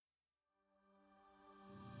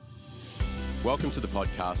Welcome to the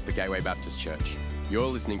podcast for Gateway Baptist Church. You're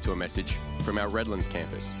listening to a message from our Redlands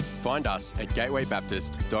campus. Find us at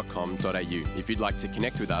gatewaybaptist.com.au if you'd like to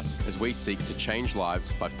connect with us as we seek to change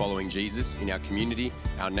lives by following Jesus in our community,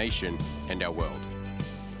 our nation, and our world.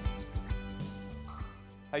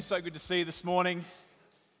 Hey, so good to see you this morning.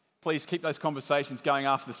 Please keep those conversations going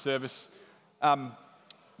after the service.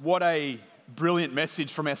 What a brilliant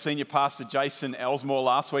message from our senior pastor, Jason Elsmore,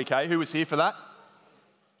 last week, hey? Who was here for that?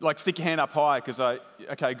 Like, stick your hand up high,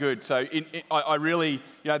 okay, good. So I really,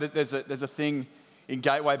 there's a thing in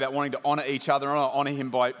Gateway about wanting to honour each other, and I honour him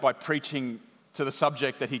by preaching to the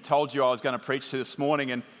subject that he told you I was going to preach to this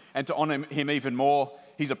morning, and to honour him even more.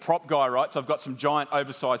 He's a prop guy, right? So I've got some giant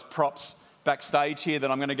oversized props backstage here that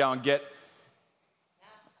I'm going to go and get.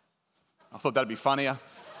 I thought that'd be funnier.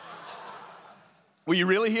 Were you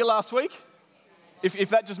really here last week? If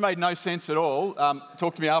that just made no sense at all,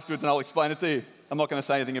 talk to me afterwards and I'll explain it to you. I'm not going to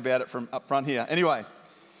say anything about it from up front here. Anyway,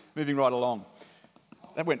 moving right along.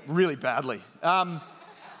 That went really badly. Good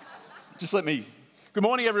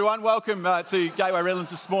morning, everyone. Welcome to Gateway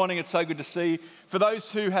Redlands this morning. It's so good to see you. For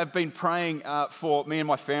those who have been praying for me and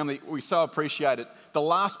my family, we so appreciate it. The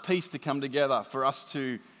last piece to come together for us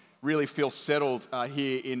to really feel settled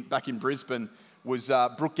back in Brisbane was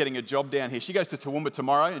Brooke getting a job down here. She goes to Toowoomba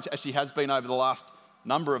tomorrow, and as she has been over the last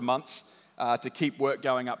number of months, to keep work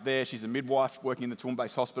going up there. She's a midwife working in the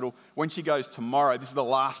Toowoomba Hospital. When she goes tomorrow, this is the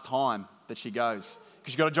last time that she goes,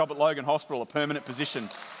 because she's got a job at Logan Hospital, a permanent position.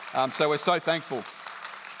 So we're so thankful.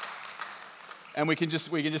 And we can just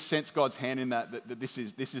sense God's hand in that this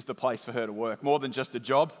is the place for her to work. More than just a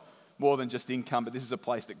job, more than just income, but this is a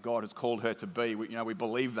place that God has called her to be. We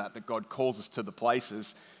believe that God calls us to the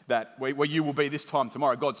places that where you will be this time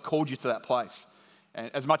tomorrow. God's called you to that place. And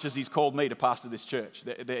as much as he's called me to pastor this church,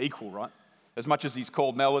 they're equal, right? As much as he's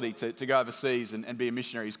called Melody to go overseas and be a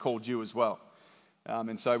missionary, he's called you as well.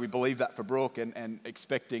 And so we believe that for Brooke and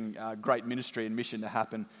expecting great ministry and mission to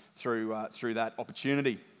happen through that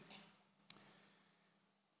opportunity.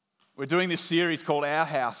 We're doing this series called Our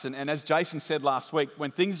House, and as Jason said last week,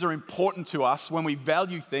 when things are important to us, when we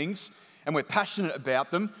value things and we're passionate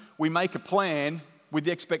about them, we make a plan with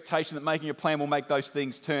the expectation that making a plan will make those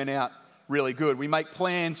things turn out really good. We make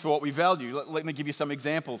plans for what we value. Let me give you some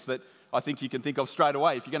examples that I think you can think of straight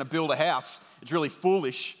away. If you're going to build a house, it's really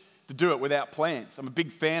foolish to do it without plans. I'm a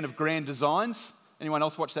big fan of Grand Designs. Anyone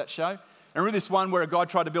else watch that show? I remember this one where a guy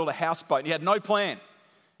tried to build a houseboat and he had no plan.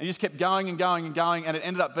 And he just kept going and going and going, and it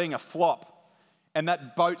ended up being a flop. And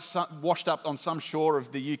that boat washed up on some shore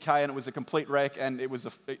of the UK, and it was a complete wreck, and it was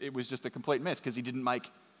just a complete mess because he didn't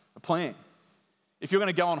make a plan. If you're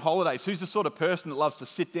going to go on holidays, who's the sort of person that loves to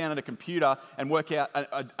sit down at a computer and work out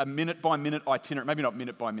a minute-by-minute itinerary? Maybe not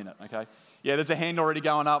minute-by-minute, okay? Yeah, there's a hand already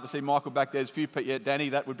going up. I see Michael back there. There's a few people. Yeah, Danny,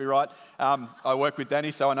 that would be right. I work with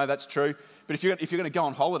Danny, so I know that's true. But if you're going to go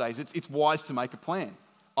on holidays, it's wise to make a plan.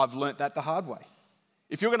 I've learnt that the hard way.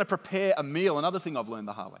 If you're going to prepare a meal, another thing I've learned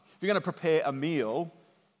the hard way, if you're going to prepare a meal,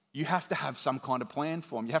 you have to have some kind of plan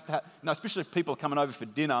for them. You have to have, especially if people are coming over for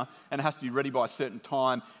dinner and it has to be ready by a certain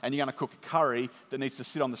time and you're going to cook a curry that needs to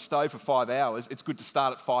sit on the stove for 5 hours, it's good to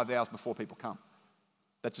start at 5 hours before people come.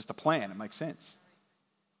 That's just a plan. It makes sense.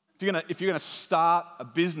 If you're going to start a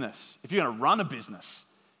business, if you're going to run a business,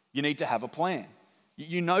 you need to have a plan.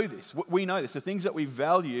 You know this. We know this. The things that we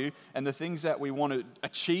value and the things that we want to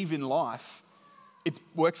achieve in life, it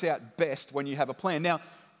works out best when you have a plan. Now,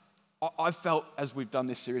 I felt, as we've done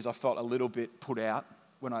this series, I felt a little bit put out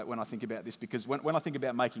when I think about this, because when I think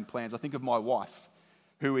about making plans, I think of my wife,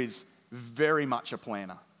 who is very much a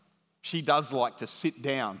planner. She does like to sit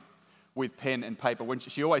down with pen and paper. When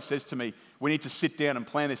she always says to me, we need to sit down and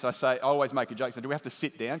plan this, I always make a joke. So do we have to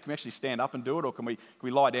sit down? Can we actually stand up and do it? Or can we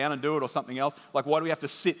lie down and do it, or something else? Like, why do we have to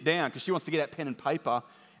sit down? Because she wants to get out pen and paper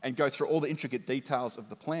and go through all the intricate details of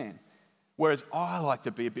the plan. Whereas I like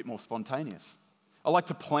to be a bit more spontaneous. I like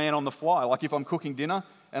to plan on the fly. Like if I'm cooking dinner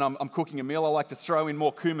and I'm cooking a meal, I like to throw in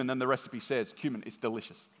more cumin than the recipe says. Cumin, it's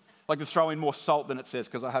delicious. I like to throw in more salt than it says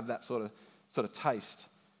because I have that sort of taste.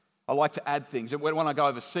 I like to add things. And when I go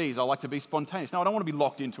overseas, I like to be spontaneous. No, I don't want to be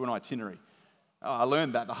locked into an itinerary. I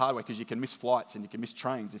learned that the hard way because you can miss flights and you can miss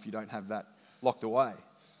trains if you don't have that locked away.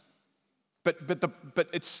 But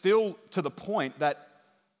it's still to the point that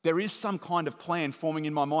there is some kind of plan forming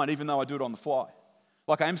in my mind, even though I do it on the fly.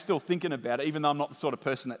 Like I am still thinking about it, even though I'm not the sort of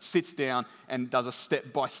person that sits down and does a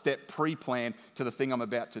step-by-step pre-plan to the thing I'm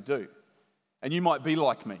about to do. And you might be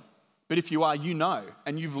like me. But if you are, you know,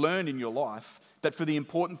 and you've learned in your life that for the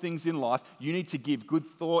important things in life, you need to give good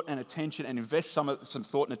thought and attention and invest some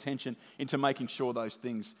thought and attention into making sure those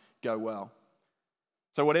things go well.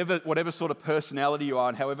 So whatever sort of personality you are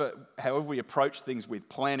and however we approach things with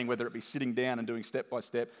planning, whether it be sitting down and doing step by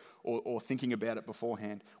step or thinking about it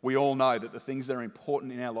beforehand, we all know that the things that are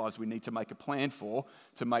important in our lives we need to make a plan for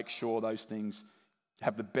to make sure those things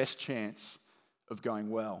have the best chance of going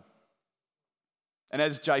well. And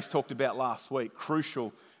as Jace talked about last week,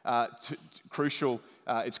 it's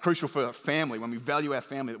crucial for a family, when we value our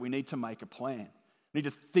family, that we need to make a plan. We need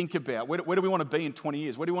to think about where do we want to be in 20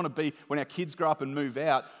 years? Where do we want to be when our kids grow up and move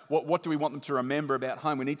out? What do we want them to remember about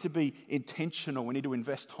home? We need to be intentional. We need to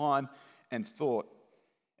invest time and thought.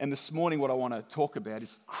 And this morning what I want to talk about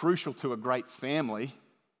is crucial to a great family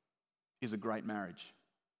is a great marriage.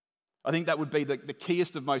 I think that would be the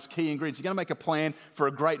keyest of most key ingredients. You're going to make a plan for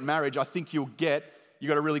a great marriage, I think you've got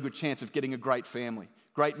a really good chance of getting a great family.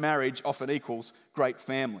 Great marriage often equals great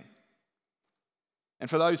family. And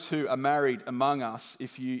for those who are married among us,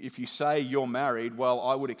 if you say you're married, well,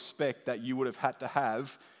 I would expect that you would have had to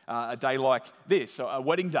have a day like this, a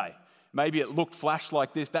wedding day. Maybe it looked flashed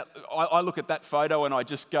like this. I look at that photo and I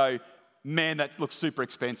just go, man, that looks super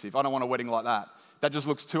expensive. I don't want a wedding like that. That just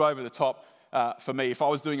looks too over the top for me. If I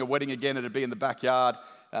was doing a wedding again, it'd be in the backyard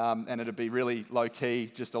and it'd be really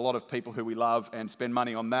low-key, just a lot of people who we love and spend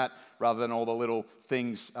money on that rather than all the little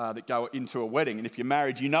things that go into a wedding. And if you're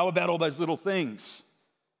married, you know about all those little things.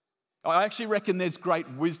 I actually reckon there's great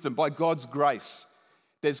wisdom, by God's grace,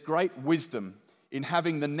 there's great wisdom in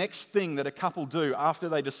having the next thing that a couple do after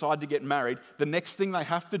they decide to get married, the next thing they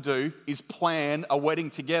have to do is plan a wedding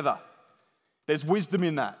together. There's wisdom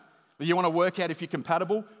in that. You want to work out if you're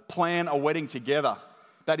compatible? Plan a wedding together.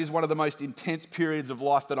 That is one of the most intense periods of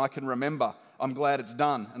life that I can remember. I'm glad it's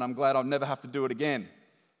done, and I'm glad I'll never have to do it again.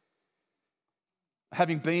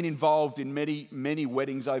 Having been involved in many, many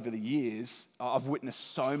weddings over the years, I've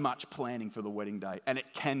witnessed so much planning for the wedding day, and it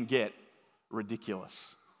can get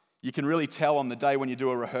ridiculous. You can really tell on the day when you do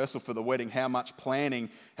a rehearsal for the wedding how much planning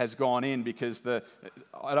has gone in, because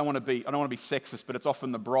I don't want to be sexist, but it's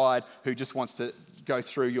often the bride who just wants to go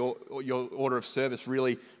through your order of service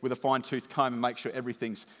really with a fine-tooth comb and make sure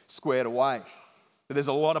everything's squared away. But there's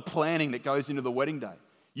a lot of planning that goes into the wedding day.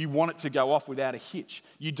 You want it to go off without a hitch.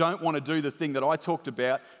 You don't want to do the thing that I talked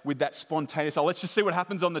about with that spontaneous, let's just see what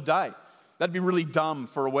happens on the day. That'd be really dumb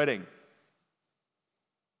for a wedding.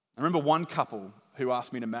 I remember one couple who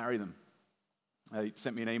asked me to marry them. They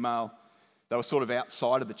sent me an email. They were sort of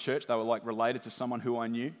outside of the church. They were like related to someone who I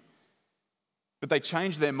knew. But they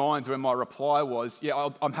changed their minds when my reply was, yeah,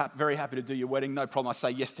 I'm very happy to do your wedding, no problem. I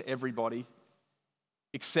say yes to everybody,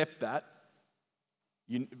 except that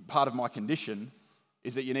part of my condition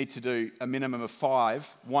is that you need to do a minimum of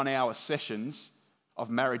 5 one-hour sessions of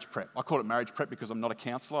marriage prep. I call it marriage prep because I'm not a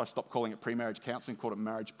counsellor. I stopped calling it pre-marriage counselling, called it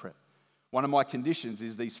marriage prep. One of my conditions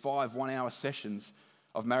is these 5 one-hour sessions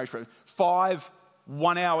of marriage prep. 5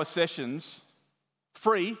 one-hour sessions,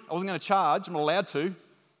 free. I wasn't going to charge. I'm not allowed to.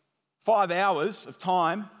 5 hours of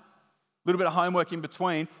time, a little bit of homework in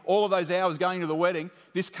between, all of those hours going to the wedding.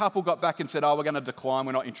 This couple got back and said, we're going to decline.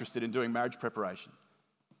 We're not interested in doing marriage preparation.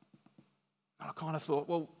 And I kind of thought,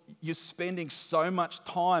 well, you're spending so much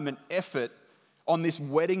time and effort on this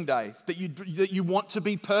wedding day that you want to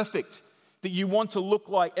be perfect, that you want to look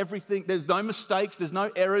like everything. There's no mistakes, there's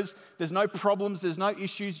no errors, there's no problems, there's no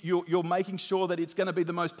issues. You're making sure that it's going to be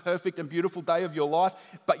the most perfect and beautiful day of your life,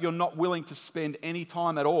 but you're not willing to spend any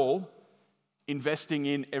time at all investing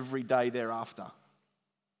in every day thereafter.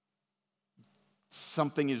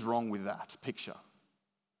 Something is wrong with that picture.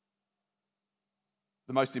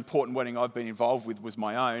 The most important wedding I've been involved with was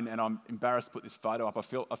my own, and I'm embarrassed to put this photo up. I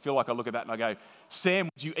feel like I look at that and I go, Sam,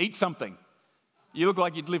 would you eat something? You look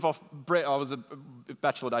like you'd live off bread. I was a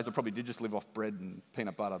bachelor days. I probably did just live off bread and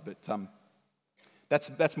peanut butter, but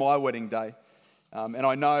that's my wedding day. And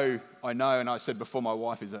I know, and I said before, my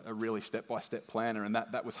wife is a really step-by-step planner, and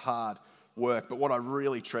that was hard work. But what I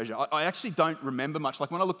really treasure, I actually don't remember much.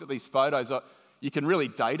 Like when I looked at these photos, you can really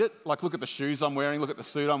date it. Like look at the shoes I'm wearing, look at the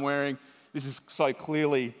suit I'm wearing. This is so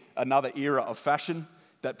clearly another era of fashion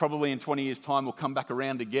that probably in 20 years' time will come back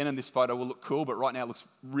around again, and this photo will look cool, but right now it looks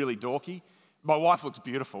really dorky. My wife looks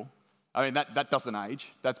beautiful. I mean, that doesn't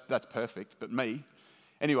age. That's perfect, but me.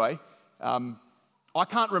 Anyway, I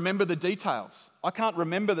can't remember the details. I can't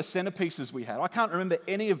remember the centerpieces we had. I can't remember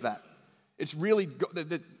any of that. It's really, I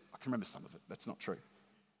can remember some of it. That's not true.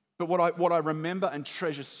 But what I remember and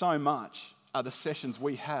treasure so much are the sessions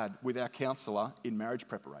we had with our counsellor in marriage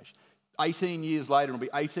preparation. 18 years later, it'll be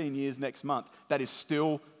 18 years next month, that is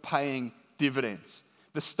still paying dividends.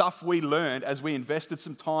 The stuff we learned as we invested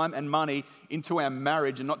some time and money into our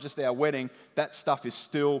marriage and not just our wedding, that stuff is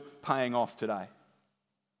still paying off today.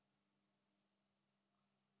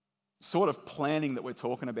 sort of planning that we're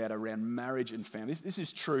talking about around marriage and family, this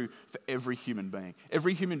is true for every human being.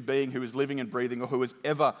 Every human being who is living and breathing or who has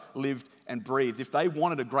ever lived and breathed, if they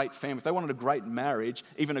wanted a great family, if they wanted a great marriage,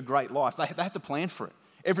 even a great life, they have to plan for it.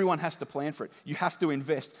 Everyone has to plan for it. You have to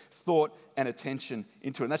invest thought and attention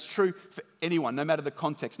into it. And that's true for anyone, no matter the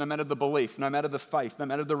context, no matter the belief, no matter the faith, no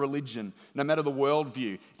matter the religion, no matter the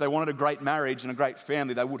worldview. If they wanted a great marriage and a great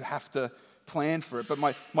family, they would have to plan for it. But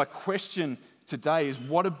my question today is,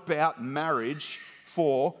 what about marriage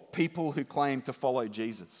for people who claim to follow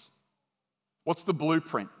Jesus? What's the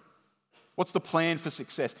blueprint? What's the plan for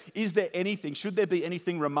success? Is there anything, should there be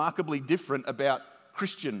anything remarkably different about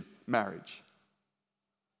Christian marriage?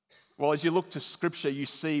 Well, as you look to Scripture, you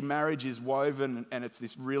see marriage is woven, and it's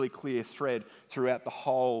this really clear thread throughout the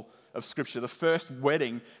whole of Scripture. The first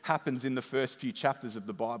wedding happens in the first few chapters of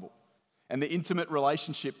the Bible. And the intimate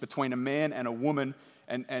relationship between a man and a woman,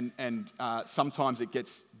 and sometimes it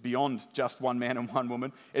gets beyond just one man and one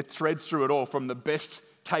woman. It threads through it all, from the best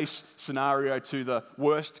case scenario to the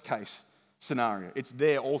worst case scenario. It's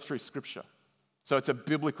there all through Scripture. So it's a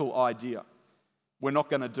biblical idea. We're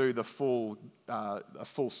not going to do a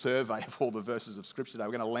full survey of all the verses of Scripture today.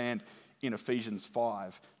 We're going to land in Ephesians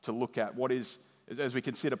 5 to look at what is, as we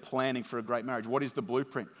consider planning for a great marriage, what is the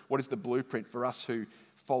blueprint? What is the blueprint for us who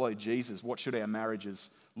follow Jesus? What should our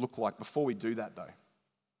marriages look like? Before we do that, though,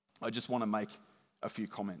 I just want to make a few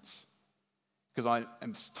comments, because I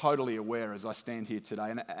am totally aware as I stand here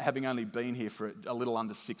today, and having only been here for a little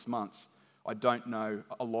under 6 months, I don't know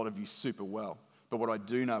a lot of you super well. But what I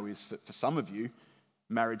do know is for some of you,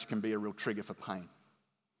 marriage can be a real trigger for pain.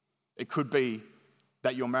 It could be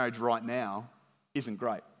that your marriage right now isn't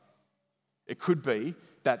great. It could be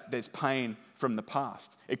that there's pain from the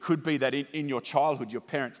past. It could be that in your childhood, your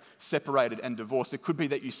parents separated and divorced. It could be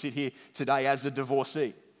that you sit here today as a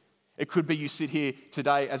divorcee. It could be you sit here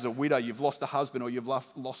today as a widow. You've lost a husband or you've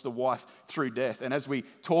lost a wife through death. And as we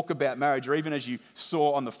talk about marriage, or even as you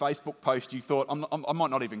saw on the Facebook post, you thought, I might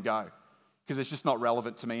not even go, because it's just not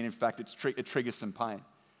relevant to me, and in fact, it triggers some pain.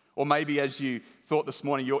 Or maybe as you thought this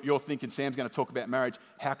morning, you're thinking, Sam's going to talk about marriage,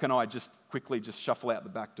 how can I just quickly shuffle out the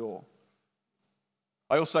back door?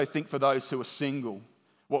 I also think for those who are single,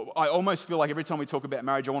 well, I almost feel like every time we talk about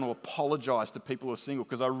marriage, I want to apologize to people who are single,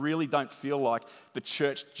 because I really don't feel like the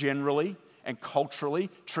church generally and culturally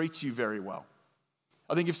treats you very well.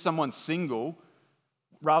 I think if someone's single,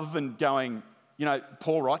 rather than going,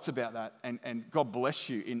 Paul writes about that, and God bless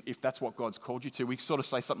you if that's what God's called you to, we sort of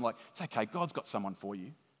say something like, it's okay, God's got someone for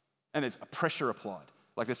you. And there's a pressure applied,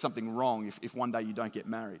 like there's something wrong if one day you don't get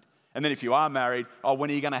married. And then if you are married, when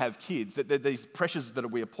are you going to have kids? These pressures that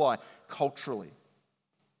we apply culturally.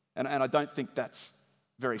 And I don't think that's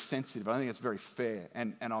very sensitive. I don't think it's very fair.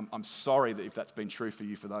 And I'm sorry that if that's been true for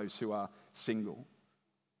you, for those who are single.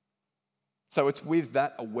 So it's with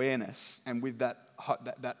that awareness and with that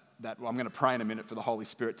I'm going to pray in a minute for the Holy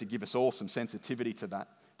Spirit to give us all some sensitivity to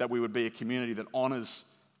that we would be a community that honors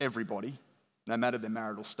everybody, no matter their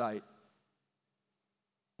marital state.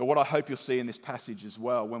 But what I hope you'll see in this passage as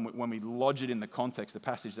well, when we lodge it in the context, the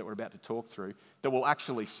passage that we're about to talk through, that we'll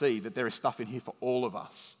actually see that there is stuff in here for all of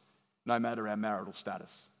us, no matter our marital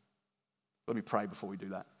status. Let me pray before we do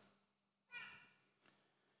that.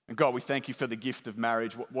 And God, we thank you for the gift of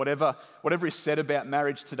marriage. Whatever is said about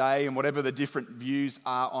marriage today, and whatever the different views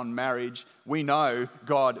are on marriage, we know,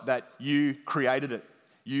 God, that you created it,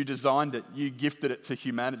 you designed it, you gifted it to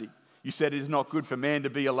humanity. You said it is not good for man to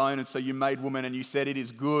be alone, and so you made woman, and you said it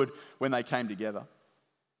is good when they came together.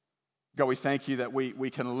 God, we thank you that we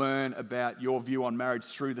can learn about your view on marriage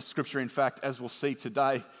through the Scripture. In fact, as we'll see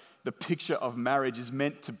today, the picture of marriage is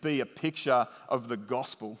meant to be a picture of the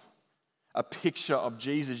gospel, a picture of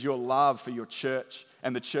Jesus, your love for your church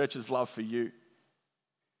and the church's love for you.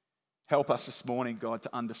 Help us this morning, God, to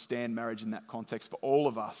understand marriage in that context for all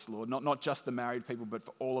of us, Lord. Not just the married people, but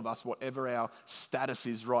for all of us, whatever our status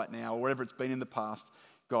is right now, or whatever it's been in the past,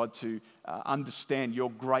 God, to understand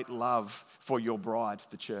your great love for your bride,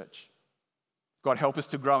 the church. God, help us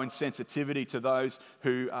to grow in sensitivity to those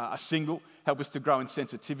who are single. Help us to grow in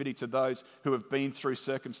sensitivity to those who have been through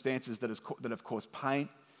circumstances that have caused pain.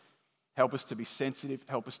 Help us to be sensitive.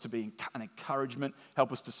 Help us to be an encouragement.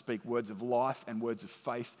 Help us to speak words of life and words of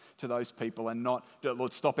faith to those people, and not,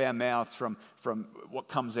 Lord, stop our mouths from what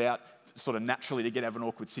comes out sort of naturally to get out of an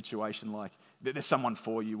awkward situation like, there's someone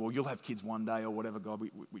for you, or you'll have kids one day, or whatever, God.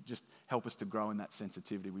 We just help us to grow in that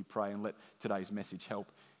sensitivity, we pray, and let today's message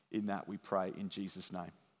help in that, we pray, in Jesus'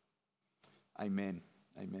 name. Amen.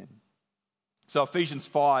 Amen. So Ephesians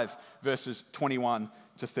 5, verses 21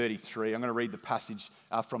 to 33. I'm going to read the passage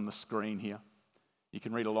from the screen here. You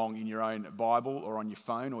can read along in your own Bible or on your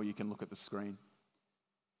phone, or you can look at the screen.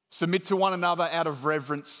 Submit to one another out of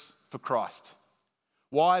reverence for Christ.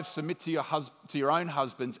 Wives, submit to your own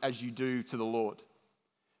husbands as you do to the Lord.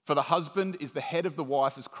 For the husband is the head of the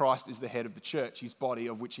wife as Christ is the head of the church, his body,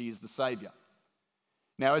 of which he is the Saviour.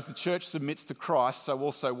 Now, as the church submits to Christ, so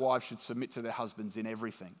also wives should submit to their husbands in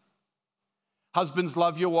everything. Husbands,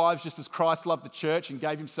 love your wives just as Christ loved the church and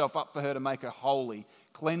gave himself up for her to make her holy,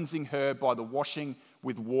 cleansing her by the washing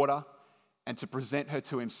with water, and to present her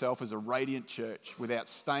to himself as a radiant church without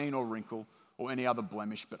stain or wrinkle or any other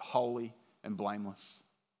blemish, but holy and blameless.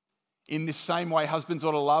 In this same way, husbands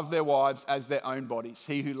ought to love their wives as their own bodies.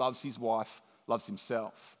 He who loves his wife loves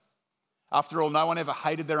himself. After all, no one ever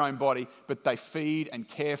hated their own body, but they feed and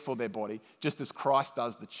care for their body, just as Christ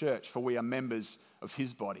does the church, for we are members of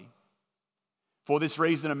his body. For this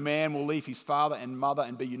reason, a man will leave his father and mother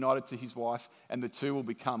and be united to his wife, and the two will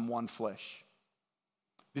become one flesh.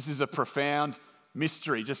 This is a profound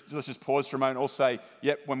mystery. Let's just pause for a moment. All say,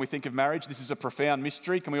 yep, when we think of marriage, this is a profound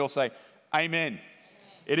mystery. Can we all say, amen?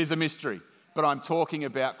 It is a mystery, but I'm talking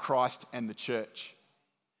about Christ and the church.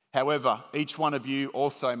 However, each one of you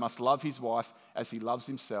also must love his wife as he loves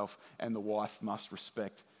himself, and the wife must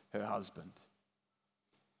respect her husband.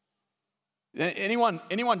 Anyone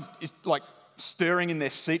is like stirring in their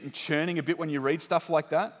seat and churning a bit when you read stuff like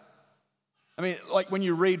that? I mean, like when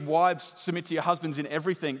you read wives submit to your husbands in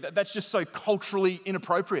everything, that's just so culturally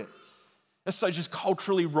inappropriate. That's so just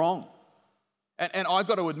culturally wrong. And I've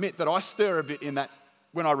got to admit that I stir a bit in that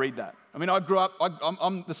when I read that. I mean, I grew up,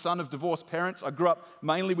 I'm the son of divorced parents. I grew up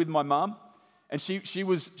mainly with my mum, and she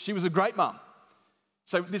was a great mum.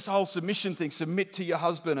 So this whole submission thing, submit to your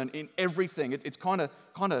husband and in everything, it's kind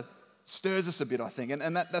of stirs us a bit, I think,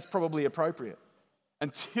 and that's probably appropriate.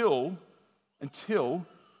 Until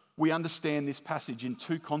we understand this passage in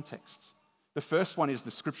two contexts. The first one is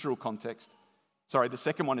the scriptural context. The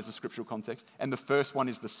second one is the scriptural context, and the first one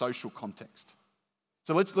is the social context.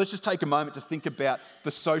 So let's just take a moment to think about the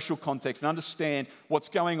social context and understand what's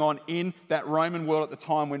going on in that Roman world at the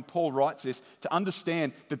time when Paul writes this, to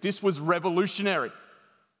understand that this was revolutionary,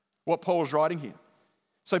 what Paul is writing here.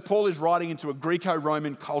 So Paul is writing into a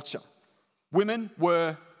Greco-Roman culture. Women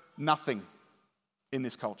were nothing in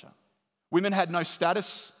this culture. Women had no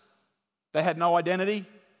status, they had no identity,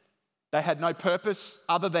 they had no purpose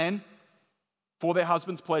other than for their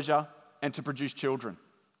husband's pleasure and to produce children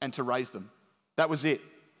and to raise them. That was it.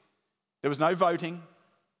 There was no voting,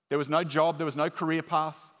 there was no job, there was no career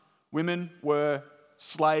path. Women were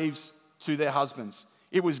slaves to their husbands.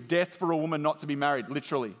 It was death for a woman not to be married,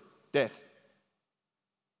 literally, death.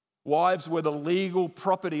 Wives were the legal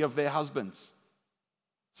property of their husbands.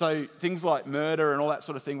 So things like murder and all that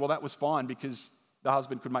sort of thing, well, that was fine because the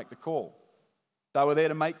husband could make the call. They were there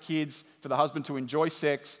to make kids, for the husband to enjoy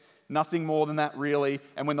sex, nothing more than that really.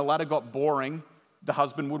 And when the latter got boring, the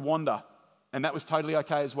husband would wander. And that was totally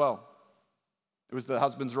okay as well. It was the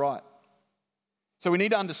husband's right. So we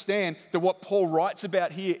need to understand that what Paul writes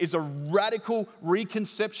about here is a radical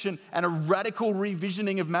reconception and a radical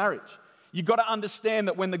revisioning of marriage. You've got to understand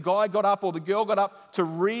that when the guy got up or the girl got up to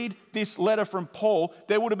read this letter from Paul,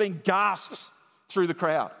 there would have been gasps through the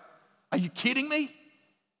crowd. Are you kidding me?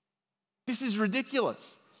 This is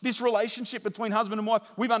ridiculous. This relationship between husband and wife,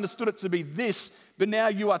 we've understood it to be this, but now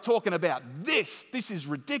you are talking about this. This is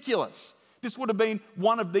ridiculous. This would have been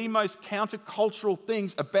one of the most countercultural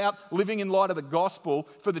things about living in light of the gospel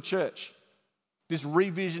for the church. This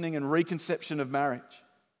revisioning and reconception of marriage.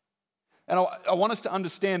 And I want us to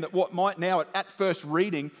understand that what might now at first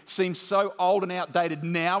reading seem so old and outdated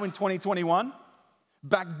now in 2021,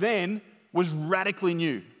 back then was radically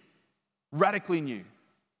new. Radically new.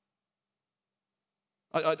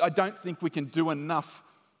 I don't think we can do enough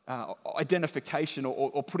identification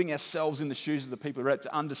or putting ourselves in the shoes of the people who read it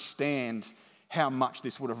to understand how much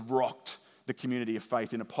this would have rocked the community of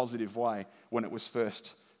faith in a positive way when it was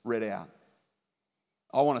first read out.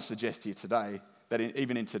 I want to suggest to you today that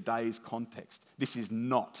even in today's context, this is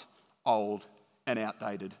not old and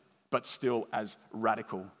outdated, but still as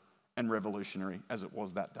radical and revolutionary as it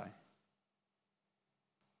was that day.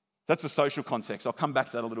 That's the social context. I'll come back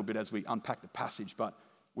to that a little bit as we unpack the passage, but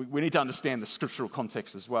we need to understand the scriptural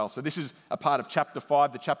context as well. So this is a part of chapter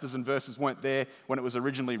 5. The chapters and verses weren't there when it was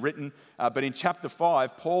originally written, but in chapter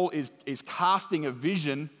 5, Paul is casting a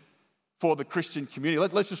vision for the Christian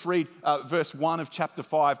community. Let's just read verse 1 of chapter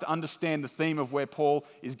 5 to understand the theme of where Paul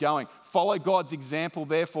is going. Follow God's example,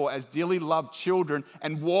 therefore, as dearly loved children,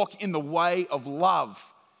 and walk in the way of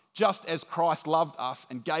love, just as Christ loved us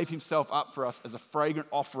and gave himself up for us as a fragrant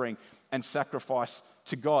offering and sacrifice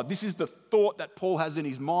to God. This is the thought that Paul has in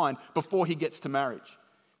his mind before he gets to marriage.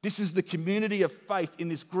 This is the community of faith in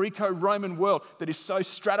this Greco-Roman world that is so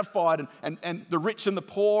stratified and the rich and the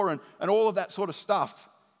poor and all of that sort of stuff.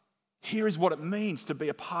 Here is what it means to be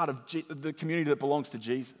a part of the community that belongs to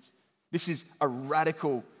Jesus. This is a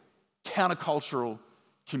radical, countercultural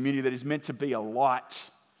community that is meant to be a light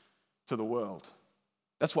to the world.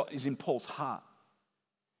 That's what is in Paul's heart.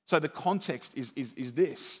 So the context is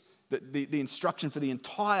this, the instruction for the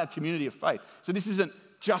entire community of faith. So this isn't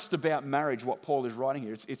just about marriage, what Paul is writing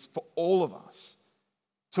here. It's for all of us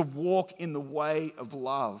to walk in the way of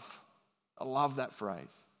love. I love that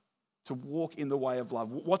phrase. To walk in the way of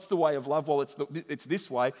love. What's the way of love? Well, it's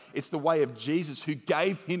this way. It's the way of Jesus who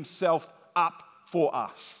gave himself up for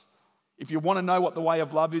us. If you want to know what the way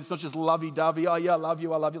of love is, it's not just lovey-dovey, oh yeah, I love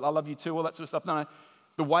you, I love you too, all that sort of stuff. No.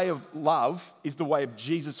 The way of love is the way of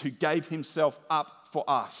Jesus who gave himself up for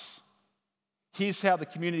us. Here's how the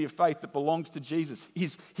community of faith that belongs to Jesus,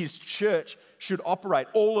 his church should operate.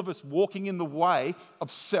 All of us walking in the way of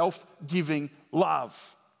self-giving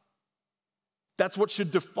love. That's what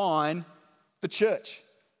should define the church.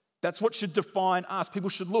 That's what should define us. People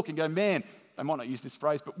should look and go, man, they might not use this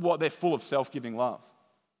phrase, but they're full of self-giving love.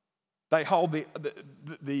 They hold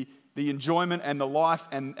the enjoyment and the life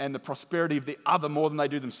and the prosperity of the other more than they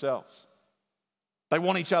do themselves. They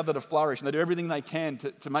want each other to flourish, and they do everything they can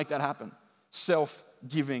to make that happen.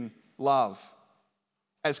 Self-giving love.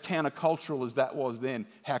 As countercultural as that was then,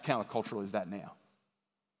 how countercultural is that now?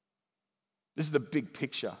 This is the big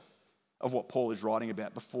picture of what Paul is writing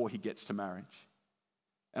about before he gets to marriage.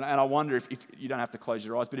 And I wonder if you don't have to close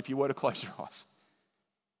your eyes, but if you were to close your eyes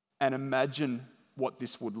and imagine what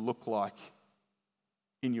this would look like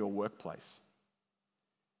in your workplace.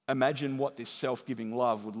 Imagine what this self-giving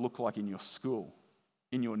love would look like in your school,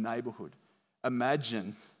 in your neighborhood.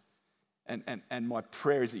 Imagine, and my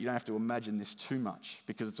prayer is that you don't have to imagine this too much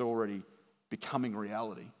because it's already becoming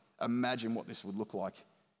reality. Imagine what this would look like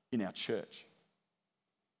in our church.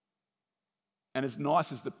 And as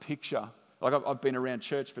nice as the picture, like I've been around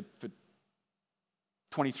church for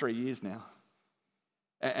 23 years now.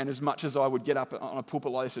 And as much as I would get up on a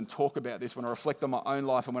pulpit like this and talk about this, when I reflect on my own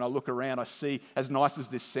life and when I look around, I see, as nice as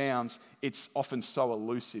this sounds, it's often so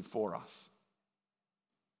elusive for us.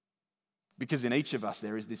 Because in each of us,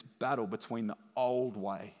 there is this battle between the old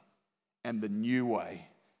way and the new way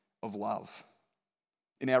of love.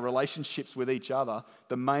 In our relationships with each other,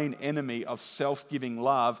 the main enemy of self-giving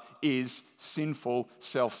love is sinful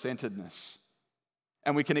self-centeredness.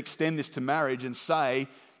 And we can extend this to marriage and say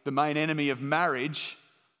the main enemy of marriage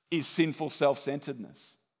is sinful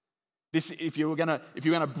self-centeredness. If you're going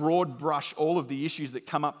to broad brush all of the issues that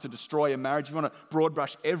come up to destroy a marriage, if you want to broad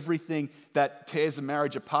brush everything that tears a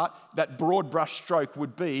marriage apart, that broad brush stroke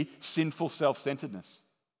would be sinful self-centeredness.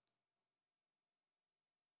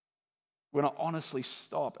 When I honestly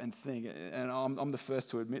stop and think, and I'm the first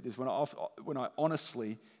to admit this, when I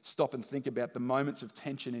honestly stop and think about the moments of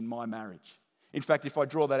tension in my marriage. In fact, if I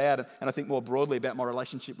draw that out and I think more broadly about my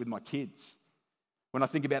relationship with my kids, when I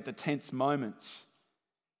think about the tense moments,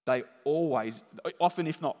 they always, often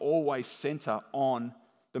if not always, center on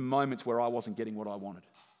the moments where I wasn't getting what I wanted.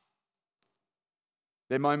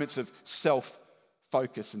 They're moments of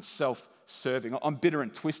self-focus and self-serving. I'm bitter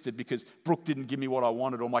and twisted because Brooke didn't give me what I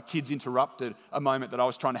wanted, or my kids interrupted a moment that I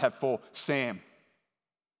was trying to have for Sam.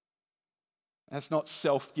 That's not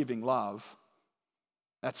self-giving love.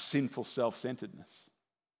 That's sinful self-centeredness.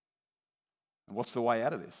 And what's the way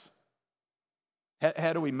out of this?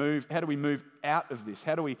 How do we move out of this?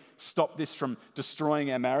 How do we stop this from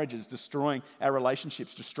destroying our marriages, destroying our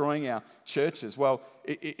relationships, destroying our churches? Well,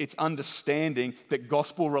 it's understanding that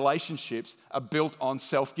gospel relationships are built on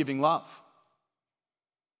self-giving love.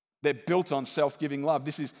 They're built on self-giving love.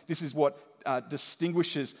 This is what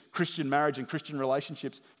distinguishes Christian marriage and Christian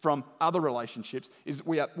relationships from other relationships, is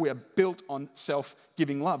we are built on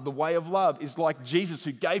self-giving love. The way of love is like Jesus,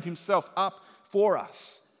 who gave himself up for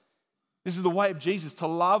us. This is the way of Jesus, to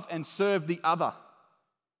love and serve the other,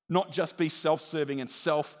 not just be self-serving and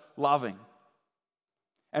self-loving.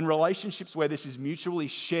 And relationships where this is mutually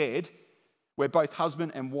shared, where both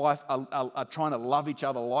husband and wife are trying to love each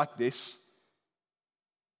other like this,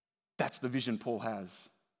 that's the vision Paul has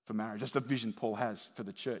for marriage. That's the vision Paul has for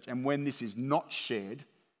the church. And when this is not shared,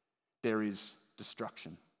 there is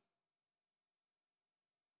destruction.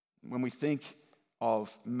 When we think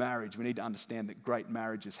of marriage, we need to understand that great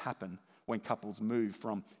marriages happen when couples move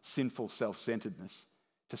from sinful self-centeredness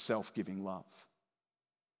to self-giving love.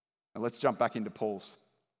 Now let's jump back into Paul's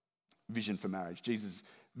vision for marriage, Jesus'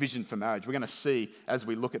 vision for marriage. We're going to see as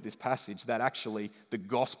we look at this passage that actually the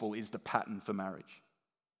gospel is the pattern for marriage.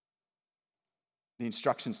 the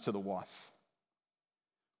instructions to the wife.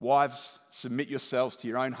 Wives, submit yourselves to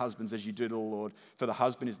your own husbands as you do to the Lord, for the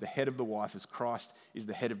husband is the head of the wife, as Christ is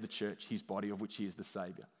the head of the church, his body, of which he is the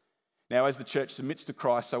Saviour. Now, as the church submits to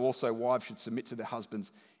Christ, so also wives should submit to their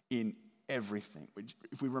husbands in everything.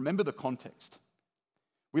 If we remember the context,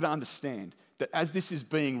 we'd understand that as this is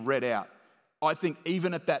being read out, I think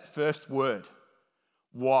even at that first word,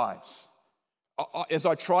 wives, as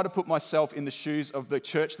I try to put myself in the shoes of the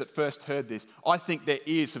church that first heard this, I think their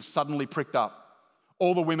ears have suddenly pricked up.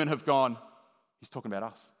 All the women have gone, he's talking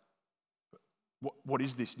about us. What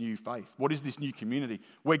is this new faith? What is this new community?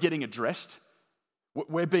 We're getting addressed.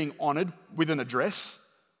 We're being honoured with an address.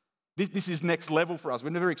 This is next level for us.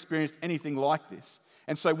 We've never experienced anything like this.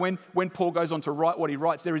 And so when Paul goes on to write what he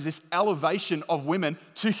writes, there is this elevation of women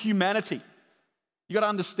to humanity. You've got to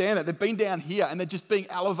understand that. They've been down here and they're just being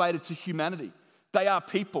elevated to humanity. They are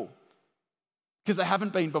people because they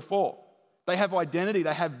haven't been before. They have identity,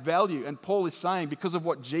 they have value. And Paul is saying because of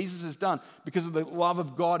what Jesus has done, because of the love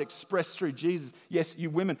of God expressed through Jesus, yes, you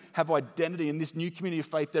women have identity in this new community of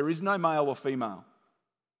faith. There is no male or female.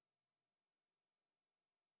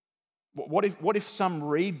 What if some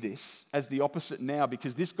read this as the opposite now?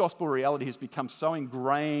 Because this gospel reality has become so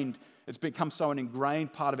ingrained, it's become so an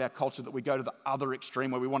ingrained part of our culture that we go to the other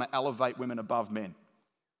extreme where we want to elevate women above men.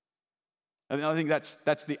 And I think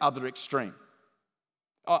that's the other extreme.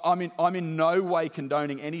 I'm in no way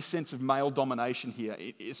condoning any sense of male domination here,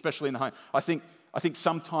 especially in the home. I think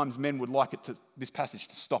sometimes men would like this passage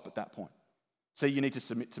to stop at that point. So you need to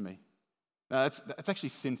submit to me. No, that's actually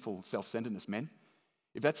sinful self-centeredness, men.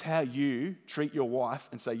 If that's how you treat your wife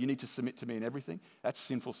and say you need to submit to me in everything, that's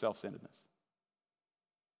sinful self-centeredness.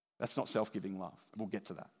 That's not self-giving love. We'll get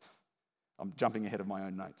to that. I'm jumping ahead of my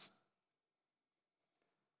own notes.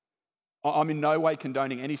 I'm in no way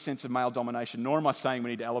condoning any sense of male domination, nor am I saying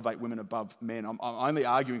we need to elevate women above men. I'm only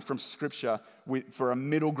arguing from Scripture for a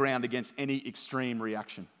middle ground against any extreme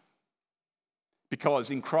reaction.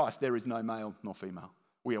 Because in Christ there is no male nor female.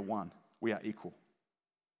 We are one. We are equal.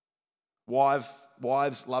 Wives,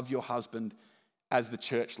 love your husband as the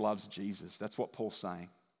church loves Jesus. That's what Paul's saying.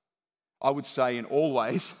 I would say in all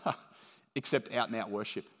ways, except out and out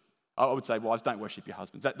worship. I would say, wives, don't worship your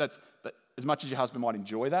husbands. That's as much as your husband might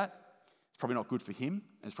enjoy that, it's probably not good for him,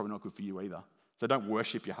 and it's probably not good for you either. So don't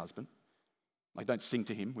worship your husband. Like, don't sing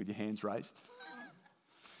to him with your hands raised.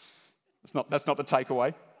 That's not the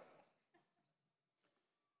takeaway.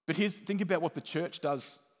 But think about what the church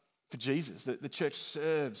does for Jesus. The church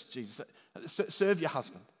serves Jesus. Serve your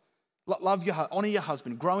husband. Love your husband. Honor your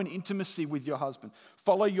husband. Grow in intimacy with your husband.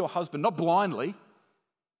 Follow your husband, not blindly,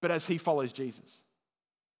 but as he follows Jesus.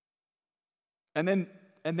 And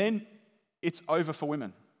then it's over for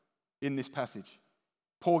women in this passage.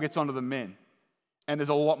 Paul gets onto the men. And there's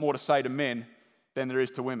a lot more to say to men than there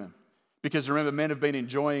is to women. Because remember, men have been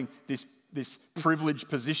enjoying this privileged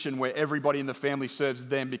position where everybody in the family serves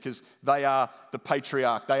them because they are the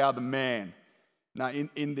patriarch, they are the man. Now,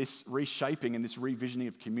 in this reshaping and this revisioning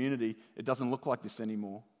of community, it doesn't look like this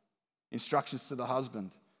anymore. Instructions to the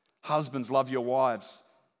husband. Husbands, love your wives.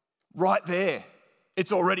 Right there.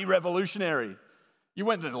 It's already revolutionary. You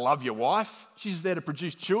weren't there to love your wife. She's just there to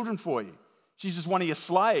produce children for you. She's just one of your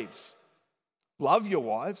slaves. Love your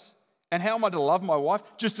wives. And how am I to love my wife?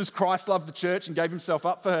 Just as Christ loved the church and gave himself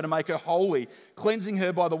up for her to make her holy, cleansing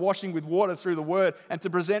her by the washing with water through the word, and to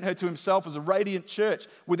present her to himself as a radiant church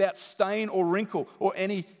without stain or wrinkle or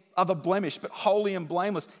any other blemish, but holy and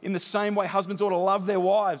blameless. In the same way, husbands ought to love their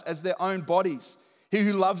wives as their own bodies. He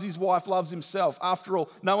who loves his wife loves himself. After all,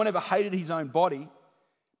 no one ever hated his own body,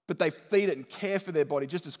 but they feed it and care for their body,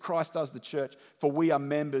 just as Christ does the church, for we are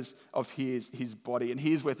members of his body. And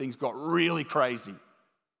here's where things got really crazy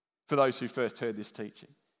for those who first heard this teaching.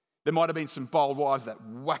 There might have been some bold wives that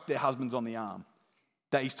whacked their husbands on the arm.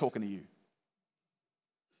 That he's talking to you.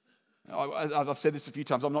 I've said this a few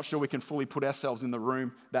times. I'm not sure we can fully put ourselves in the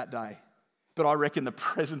room that day. But I reckon the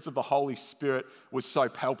presence of the Holy Spirit was so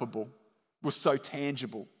palpable, was so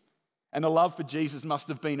tangible. And the love for Jesus must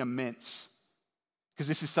have been immense. Because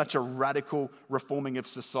this is such a radical reforming of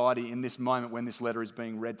society in this moment when this letter is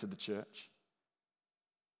being read to the church.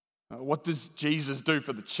 What does Jesus do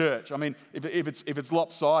for the church? I mean, if it's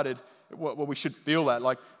lopsided, well, we should feel that.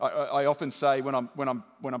 Like I often say when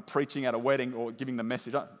I'm preaching at a wedding or giving the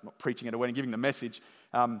message, not preaching at a wedding, giving the message,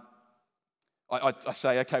 I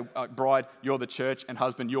say, okay, bride, you're the church, and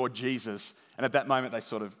husband, you're Jesus. And at that moment, they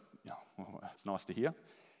sort of, well, that's nice to hear.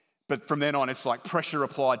 But from then on, it's like pressure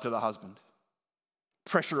applied to the husband.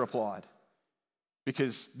 Pressure applied.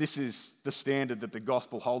 Because this is the standard that the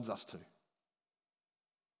gospel holds us to.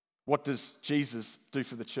 What does Jesus do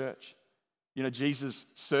for the church? You know, Jesus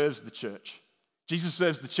serves the church. Jesus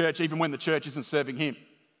serves the church even when the church isn't serving him.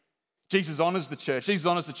 Jesus honors the church. Jesus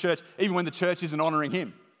honors the church even when the church isn't honoring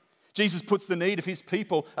him. Jesus puts the need of his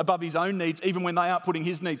people above his own needs even when they aren't putting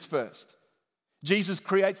his needs first. Jesus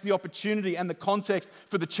creates the opportunity and the context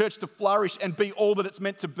for the church to flourish and be all that it's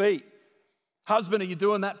meant to be. Husband, are you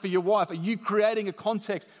doing that for your wife? Are you creating a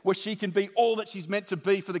context where she can be all that she's meant to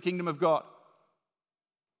be for the kingdom of God?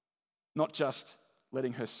 Not just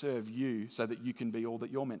letting her serve you so that you can be all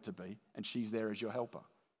that you're meant to be and she's there as your helper.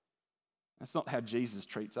 That's not how Jesus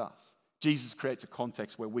treats us. Jesus creates a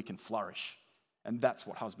context where we can flourish, and that's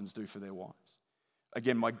what husbands do for their wives.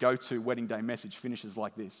 Again, my go-to wedding day message finishes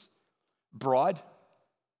like this. Bride,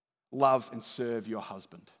 love and serve your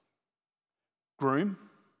husband. Groom,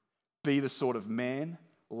 be the sort of man,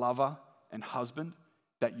 lover, and husband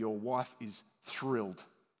that your wife is thrilled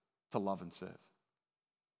to love and serve.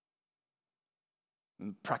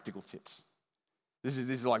 And practical tips. This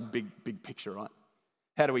is like big picture, right?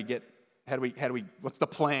 What's the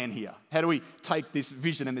plan here? How do we take this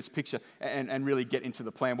vision and this picture and really get into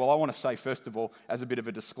the plan? Well, I want to say, first of all, as a bit of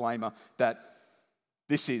a disclaimer, that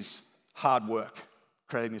this is hard work,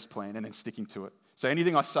 creating this plan and then sticking to it. So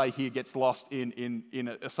anything I say here gets lost in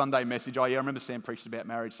a Sunday message. Oh yeah, I remember Sam preached about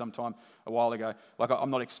marriage sometime a while ago. Like, I'm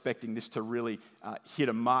not expecting this to really hit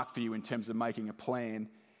a mark for you in terms of making a plan.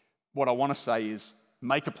 What I want to say is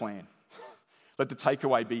make a plan. Let the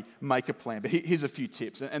takeaway be make a plan. But here's a few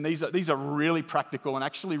tips. And these are really practical and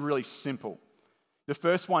actually really simple. The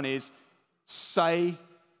first one is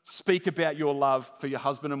speak about your love for your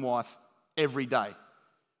husband and wife every day.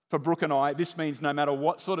 For Brooke and I, this means no matter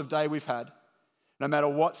what sort of day we've had, no matter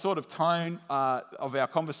what sort of tone of our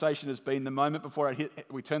conversation has been, the moment before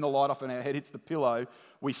we turn the light off and our head hits the pillow,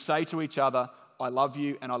 we say to each other, I love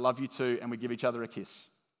you and I love you too, and we give each other a kiss.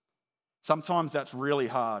 Sometimes that's really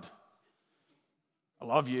hard. I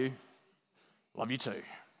love you too.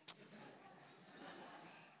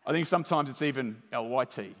 I think sometimes it's even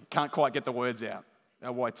LYT. Can't quite get the words out.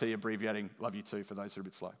 LYT abbreviating love you too for those who are a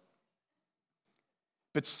bit slow.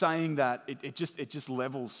 But saying that, it just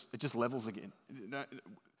levels again.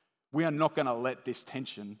 We are not going to let this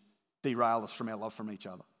tension derail us from our love from each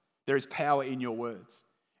other. There is power in your words.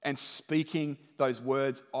 And speaking those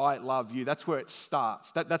words, I love you, that's where it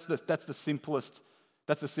starts. That's the simplest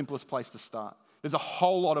place to start. There's a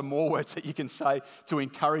whole lot of more words that you can say to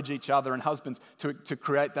encourage each other, and husbands to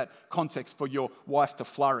create that context for your wife to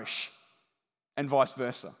flourish, and vice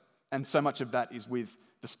versa. And so much of that is with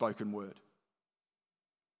the spoken word.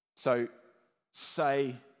 So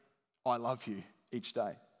say, I love you each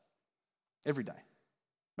day, every day.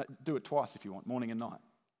 Do it twice if you want, morning and night.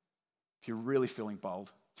 If you're really feeling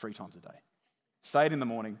bold, 3 times a day. Say it in the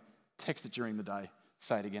morning, text it during the day,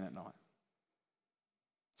 say it again at night.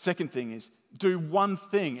 Second thing is, do one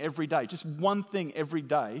thing every day, just one thing every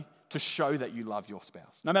day to show that you love your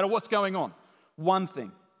spouse. No matter what's going on, one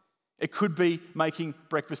thing. It could be making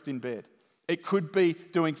breakfast in bed. It could be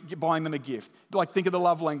buying them a gift. Like, think of the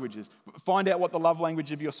love languages. Find out what the love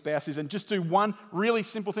language of your spouse is and just do one really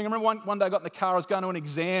simple thing. I remember one day I got in the car, I was going to an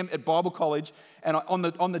exam at Bible college, and on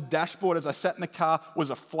the dashboard as I sat in the car was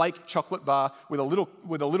a flake chocolate bar with a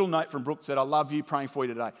little note from Brooke that said, I love you, praying for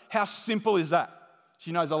you today. How simple is that?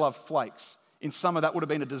 She knows I love flakes. In summer that would have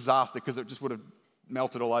been a disaster because it just would have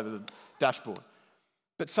melted all over the dashboard.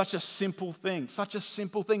 But such a simple thing,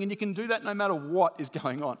 and you can do that no matter what is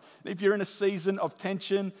going on. If you're in a season of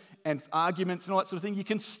tension and arguments and all that sort of thing, you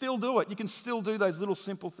can still do it. You can still do those little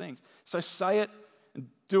simple things. So say it and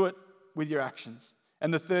do it with your actions.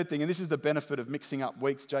 And the third thing, and this is the benefit of mixing up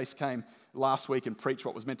weeks. Jace came last week and preached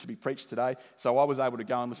what was meant to be preached today. So I was able to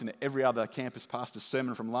go and listen to every other campus pastor's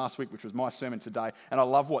sermon from last week, which was my sermon today. And I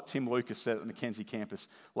love what Tim Lucas said at the Mackenzie campus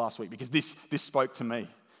last week, because this spoke to me.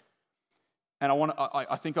 And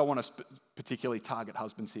I think I want to particularly target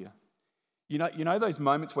husbands here. You know those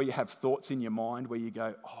moments where you have thoughts in your mind where you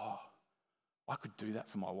go, oh, I could do that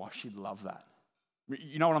for my wife. She'd love that.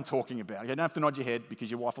 You know what I'm talking about. You don't have to nod your head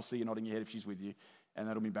because your wife will see you nodding your head if she's with you, and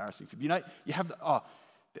that'll be embarrassing for you. You have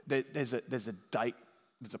there's a date,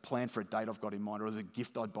 there's a plan for a date I've got in mind, or there's a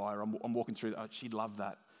gift I'd buy her. I'm walking through, she'd love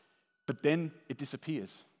that. But then it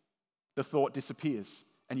disappears. The thought disappears,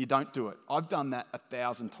 and you don't do it. I've done that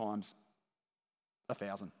 1,000 times.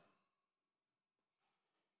 1,000.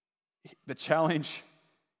 The challenge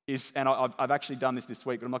is, and I've actually done this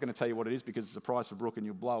week, but I'm not going to tell you what it is because it's a surprise for Brooke and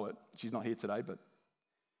you'll blow it. She's not here today, but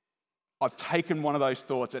I've taken one of those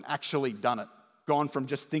thoughts and actually done it. Gone from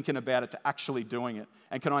just thinking about it to actually doing it.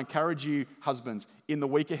 And can I encourage you, husbands, in the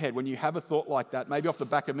week ahead, when you have a thought like that, maybe off the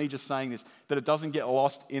back of me just saying this, that it doesn't get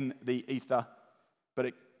lost in the ether, but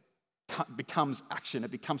it becomes action.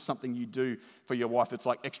 It becomes something you do for your wife that's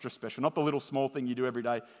like extra special. Not the little small thing you do every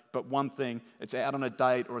day, but one thing. It's out on a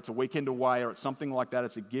date, or it's a weekend away, or it's something like that.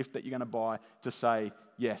 It's a gift that you're going to buy to say,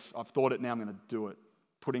 yes, I've thought it, now I'm going to do it.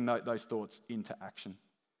 Putting those thoughts into action.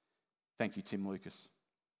 Thank you, Tim Lucas.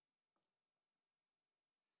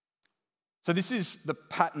 So this is the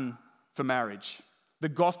pattern for marriage. The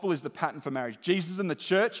gospel is the pattern for marriage. Jesus and the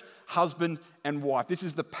church, husband and wife. This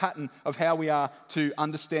is the pattern of how we are to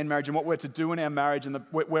understand marriage and what we're to do in our marriage, and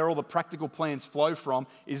where all the practical plans flow from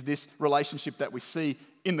is this relationship that we see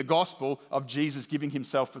in the gospel of Jesus giving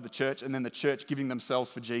himself for the church and then the church giving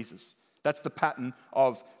themselves for Jesus. That's the pattern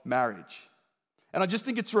of marriage. And I just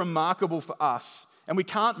think it's remarkable for us, and we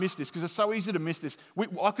can't miss this because it's so easy to miss this.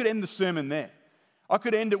 I could end the sermon there. I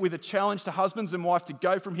could end it with a challenge to husbands and wives to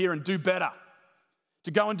go from here and do better.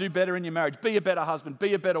 To go and do better in your marriage. Be a better husband,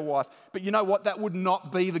 be a better wife. But you know what? That would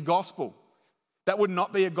not be the gospel. That would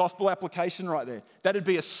not be a gospel application right there. That'd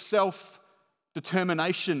be a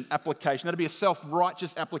self-determination application. That'd be a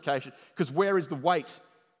self-righteous application. Because where is the weight?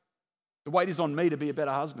 The weight is on me to be a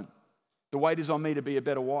better husband. The weight is on me to be a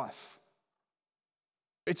better wife.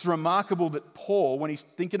 It's remarkable that Paul, when he's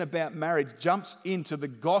thinking about marriage, jumps into the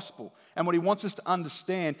gospel. And what he wants us to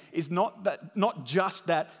understand is not just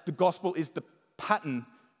that the gospel is the pattern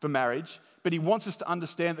for marriage, but he wants us to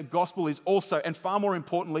understand that the gospel is also, and far more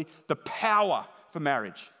importantly, the power for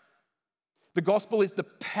marriage. The gospel is the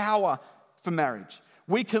power for marriage.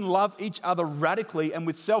 We can love each other radically and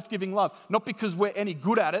with self-giving love, not because we're any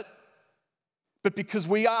good at it, but because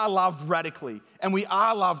we are loved radically, and we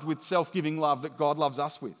are loved with self-giving love that God loves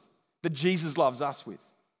us with, that Jesus loves us with.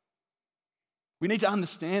 We need to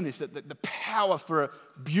understand this, that the power for a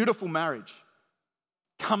beautiful marriage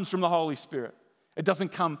comes from the Holy Spirit. It doesn't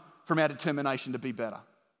come from our determination to be better.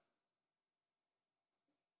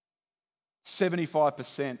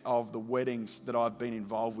 75% of the weddings that I've been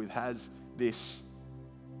involved with has this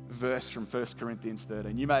verse from 1 Corinthians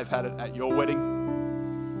 13. You may have had it at your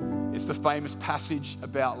wedding. It's the famous passage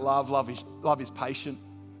about love. Love is patient.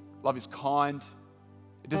 Love is kind.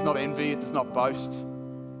 It does not envy. It does not boast.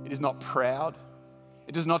 It is not proud.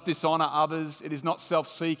 It does not dishonor others. It is not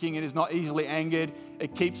self-seeking. It is not easily angered.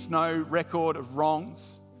 It keeps no record of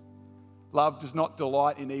wrongs. Love does not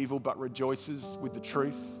delight in evil, but rejoices with the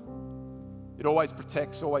truth. It always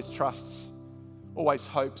protects, always trusts, always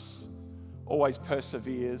hopes, always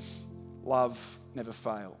perseveres. Love never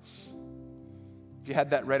fails. If you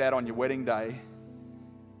had that read out on your wedding day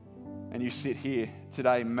and you sit here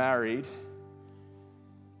today married,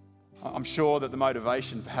 I'm sure that the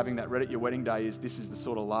motivation for having that read at your wedding day is this is the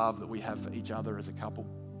sort of love that we have for each other as a couple.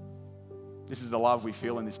 This is the love we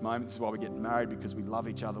feel in this moment. This is why we're getting married, because we love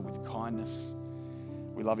each other with kindness.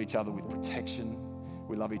 We love each other with protection.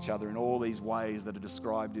 We love each other in all these ways that are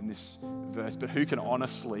described in this verse. But who can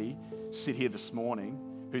honestly sit here this morning,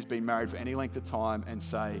 who's been married for any length of time, and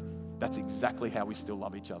say, that's exactly how we still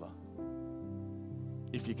love each other?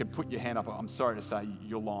 If you can put your hand up, I'm sorry to say,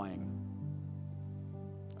 you're lying.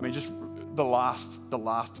 I mean, just the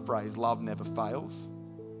last phrase, love never fails.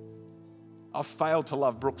 I've failed to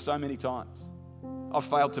love Brooke so many times. I've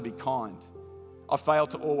failed to be kind. I've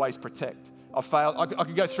failed to always protect. I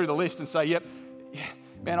could go through the list and say, yep,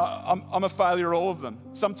 man, I'm a failure at all of them.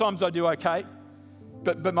 Sometimes I do okay,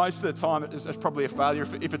 but most of the time it's probably a failure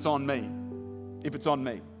if it's on me. If it's on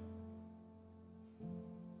me.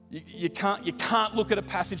 You can't look at a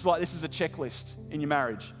passage like this as a checklist in your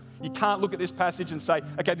marriage. You can't look at this passage and say,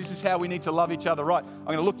 okay, this is how we need to love each other, right? I'm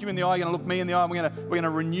going to look you in the eye, you're going to look me in the eye, and we're going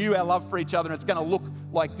to renew our love for each other, and it's going to look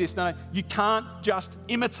like this. No, you can't just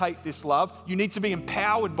imitate this love. You need to be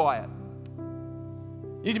empowered by it.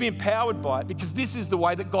 You need to be empowered by it, because this is the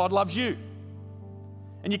way that God loves you.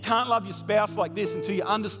 And you can't love your spouse like this until you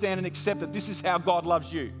understand and accept that this is how God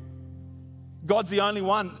loves you. God's the only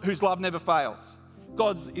one whose love never fails.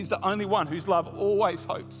 God is the only one whose love always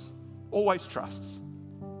hopes, always trusts.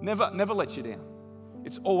 Never lets you down.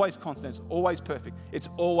 It's always constant. It's always perfect. It's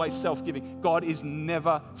always self-giving. God is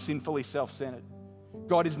never sinfully self-centered.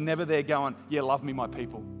 God is never there going, yeah, love me, my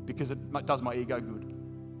people, because it does my ego good.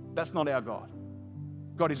 That's not our God.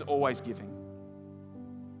 God is always giving.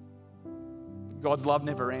 God's love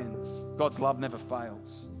never ends. God's love never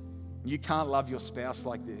fails. You can't love your spouse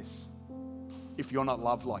like this if you're not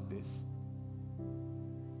loved like this.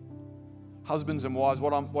 Husbands and wives,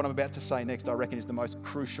 what I'm about to say next, I reckon, is the most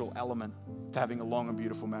crucial element to having a long and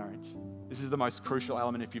beautiful marriage. This is the most crucial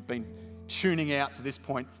element. If you've been tuning out to this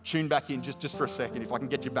point, tune back in just for a second, if I can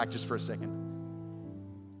get you back just for a second.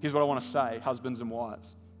 Here's what I want to say, husbands and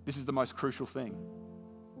wives. This is the most crucial thing.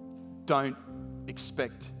 Don't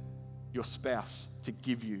expect your spouse to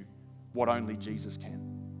give you what only Jesus can.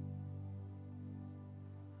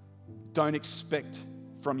 Don't expect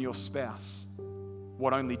from your spouse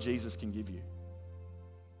what only Jesus can give you.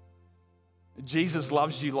 Jesus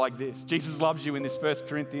loves you like this. Jesus loves you in this 1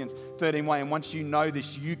 Corinthians 13 way. And once you know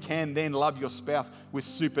this, you can then love your spouse with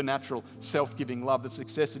supernatural, self-giving love. The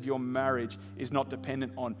success of your marriage is not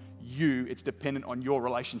dependent on you. It's dependent on your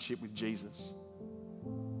relationship with Jesus.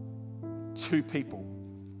 Two people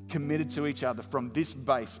committed to each other from this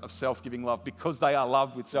base of self-giving love because they are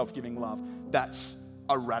loved with self-giving love. That's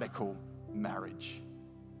a radical marriage.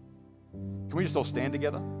 Can we just all stand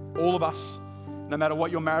together? All of us. No matter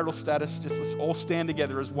what your marital status, just let's all stand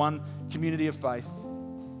together as one community of faith.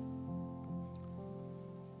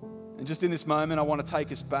 And just in this moment, I want to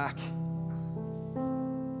take us back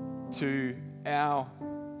to our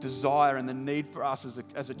desire and the need for us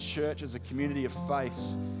as a church, as a community of faith,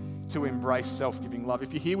 to embrace self-giving love.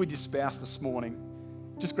 If you're here with your spouse this morning,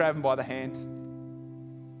 just grab them by the hand.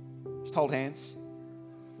 Just hold hands.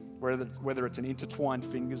 Whether it's an intertwined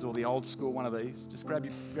fingers or the old school one of these, just grab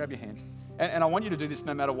your hand. And I want you to do this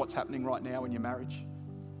no matter what's happening right now in your marriage.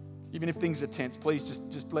 Even if things are tense, please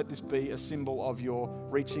just let this be a symbol of your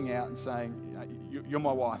reaching out and saying, you're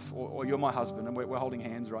my wife or you're my husband, and we're holding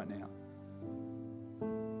hands right now.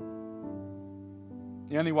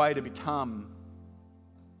 The only way to become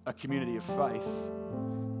a community of faith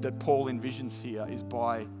that Paul envisions here is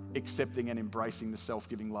by accepting and embracing the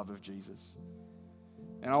self-giving love of Jesus.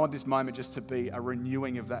 And I want this moment just to be a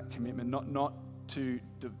renewing of that commitment, not to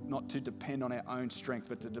depend on our own strength,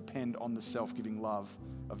 but to depend on the self-giving love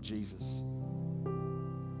of Jesus.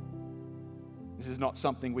 This is not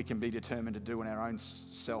something we can be determined to do in our own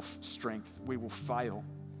self-strength. We will fail.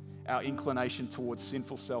 Our inclination towards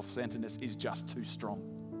sinful self-centeredness is just too strong.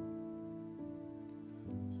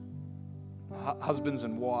 Husbands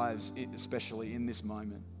and wives, especially in this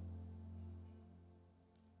moment,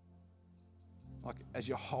 like as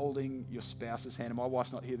you're holding your spouse's hand, and my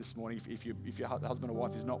wife's not here this morning, if your husband or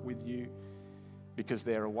wife is not with you because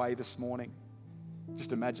they're away this morning,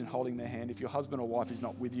 just imagine holding their hand. If your husband or wife is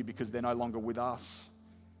not with you because they're no longer with us,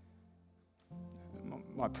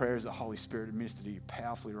 my prayer is that the Holy Spirit would minister to you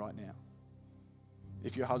powerfully right now.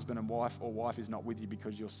 If your husband and wife or wife is not with you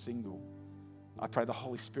because you're single, I pray the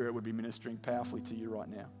Holy Spirit would be ministering powerfully to you right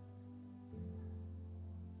now.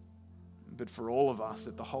 But for all of us,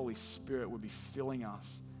 that the Holy Spirit would be filling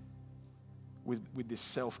us with this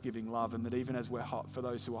self-giving love, and that even as for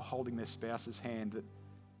those who are holding their spouse's hand, that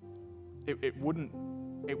it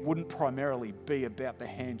wouldn't primarily be about the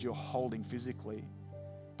hand you're holding physically,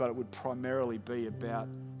 but it would primarily be about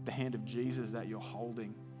the hand of Jesus that you're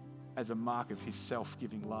holding as a mark of his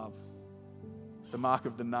self-giving love. The mark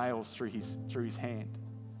of the nails through his hand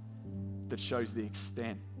that shows the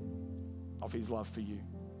extent of his love for you.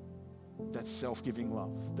 That self-giving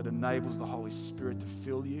love that enables the Holy Spirit to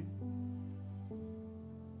fill you,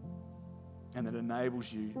 and that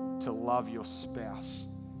enables you to love your spouse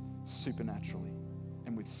supernaturally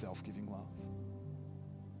and with self-giving love.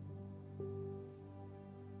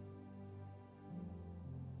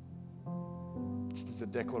 Just as a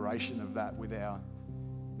declaration of that with our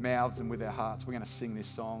mouths and with our hearts, we're going to sing this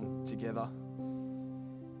song together.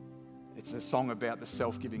 It's a song about the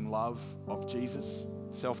self-giving love of Jesus,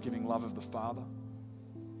 self-giving love of the Father.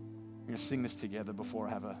 We're going to sing this together before I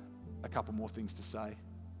have a couple more things to say.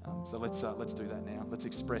 So let's do that now. Let's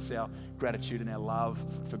express our gratitude and our love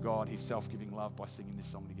for God, his self-giving love, by singing this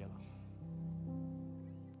song together.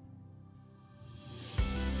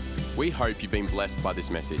 We hope you've been blessed by this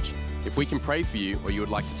message. If we can pray for you, or you would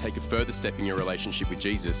like to take a further step in your relationship with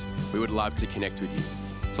Jesus, we would love to connect with you.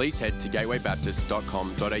 Please head to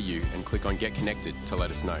gatewaybaptist.com.au and click on Get Connected to let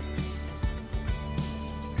us know.